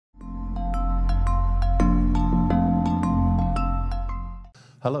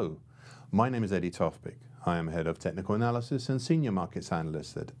Hello, my name is Eddie Tofpik. I am Head of Technical Analysis and Senior Markets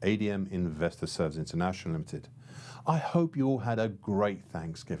Analyst at ADM Investor Services International Limited. I hope you all had a great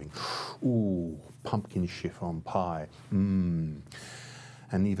Thanksgiving. Ooh, pumpkin chiffon pie. And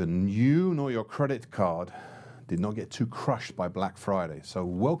even you nor your credit card did not get too crushed by Black Friday. So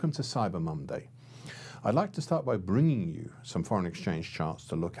welcome to Cyber Monday. I'd like to start by bringing you some foreign exchange charts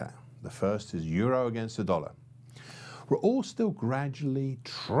to look at. The first is euro against the dollar. We're all still gradually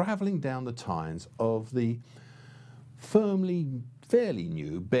travelling down the tines of the fairly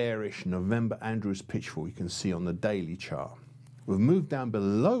new bearish November Andrews pitchfork you can see on the daily chart. We've moved down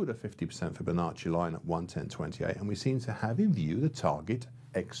below the 50% Fibonacci line at 110.28, and we seem to have in view the target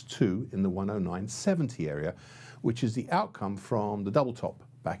X2 in the 109.70 area, which is the outcome from the double top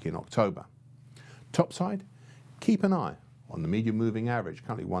back in October. Topside, keep an eye on the medium moving average,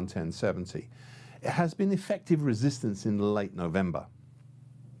 currently 110.70. It has been effective resistance in late November.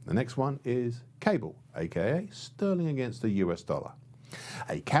 The next one is cable, aka sterling against the US dollar.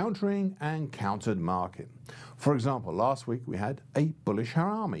 A countering and countered market. For example, last week we had a bullish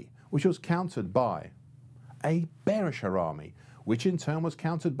harami, which was countered by a bearish harami, which in turn was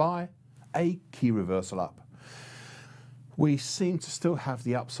countered by a key reversal up. We seem to still have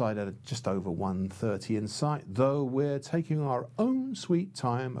the upside at just over 130 in sight, though we're taking our own sweet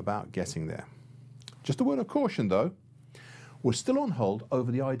time about getting there. Just a word of caution though, we're still on hold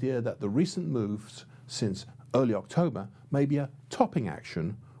over the idea that the recent moves since early October may be a topping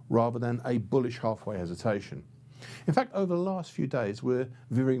action rather than a bullish halfway hesitation. In fact, over the last few days we're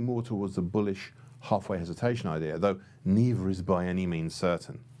veering more towards the bullish halfway hesitation idea, though neither is by any means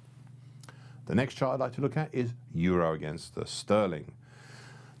certain. The next chart I'd like to look at is euro against the sterling.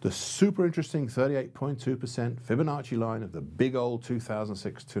 The super interesting 38.2% Fibonacci line of the big old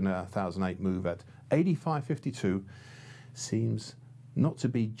 2006-2008 move at 85.52 seems not to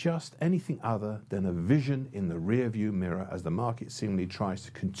be just anything other than a vision in the rearview mirror as the market seemingly tries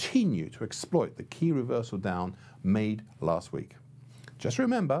to continue to exploit the key reversal down made last week. Just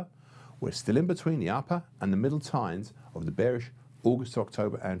remember, we're still in between the upper and the middle tines of the bearish August to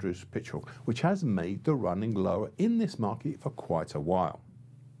October Andrews pitchfork, which has made the running lower in this market for quite a while.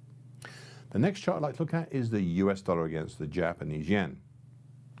 The next chart I'd like to look at is the US dollar against the Japanese yen.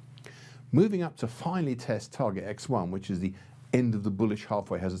 Moving up to finally test target X1, which is the end of the bullish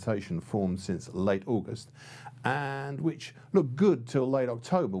halfway hesitation formed since late August, and which looked good till late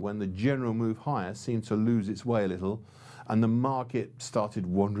October when the general move higher seemed to lose its way a little and the market started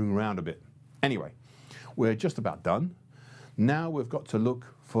wandering around a bit. Anyway, we're just about done. Now we've got to look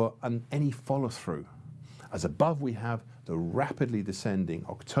for any follow-through. As above we have the rapidly descending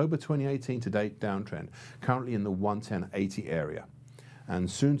October 2018 to date downtrend, currently in the 110.80 area, and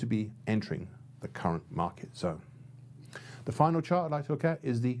soon to be entering the current market zone. The final chart I'd like to look at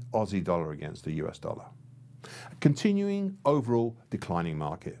is the Aussie dollar against the US dollar. A continuing overall declining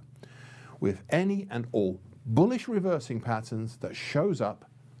market, with any and all bullish reversing patterns that shows up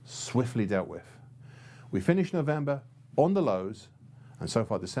swiftly dealt with. We finished November on the lows, and so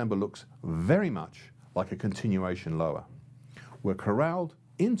far December looks very much like a continuation lower. We're corralled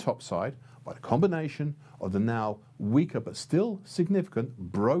in topside by the combination of the now weaker but still significant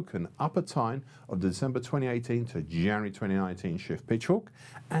broken upper tine of the December 2018 to January 2019 shift pitchfork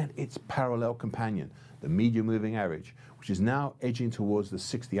and its parallel companion, the medium moving average, which is now edging towards the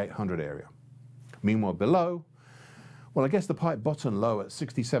 6,800 area. Meanwhile below, well, I guess the pipe bottom low at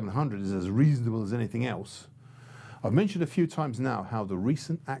 6,700 is as reasonable as anything else. I've mentioned a few times now how the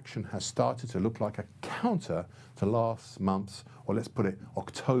recent action has started to look like a counter to last month's, or let's put it,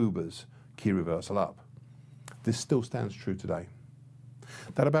 October's key reversal up. This still stands true today.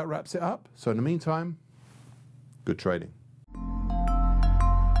 That about wraps it up. So in the meantime, good trading.